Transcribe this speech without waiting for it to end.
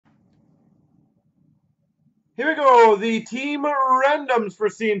Here we go. The team randoms for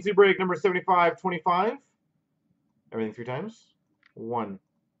C&C break number 7525. Everything 3 times. 1,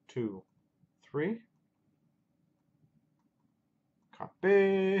 2, 3.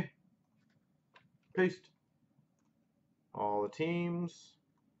 Copy. Paste. All the teams.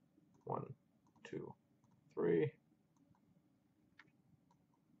 1, 2, 3.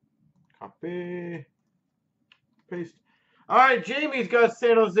 Copy. Paste. All right, Jamie's got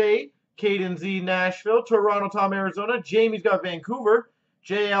San Jose. Caden Z, Nashville. Toronto, Tom, Arizona. Jamie's got Vancouver.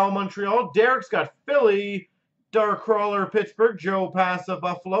 JL, Montreal. Derek's got Philly. Dark Crawler, Pittsburgh. Joe Passa,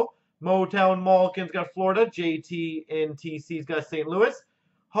 Buffalo. Motown Malkin's got Florida. JT and TC's got St. Louis.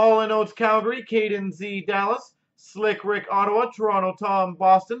 Hall and Oates, Calgary. Caden Z, Dallas. Slick Rick, Ottawa. Toronto, Tom,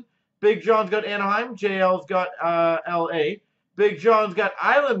 Boston. Big John's got Anaheim. JL's got LA. Big John's got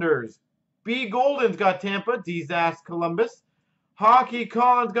Islanders. B Golden's got Tampa. D's asked Columbus. Hockey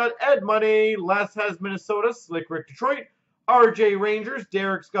Con's got Ed Money. Les has Minnesota. Slick Rick, Detroit. RJ Rangers.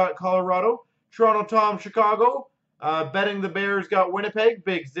 Derek's got Colorado. Toronto Tom, Chicago. Betting the Bears got Winnipeg.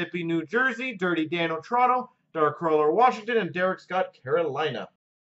 Big Zippy, New Jersey. Dirty Daniel, Toronto. Dark Crawler, Washington. And Derek's got Carolina.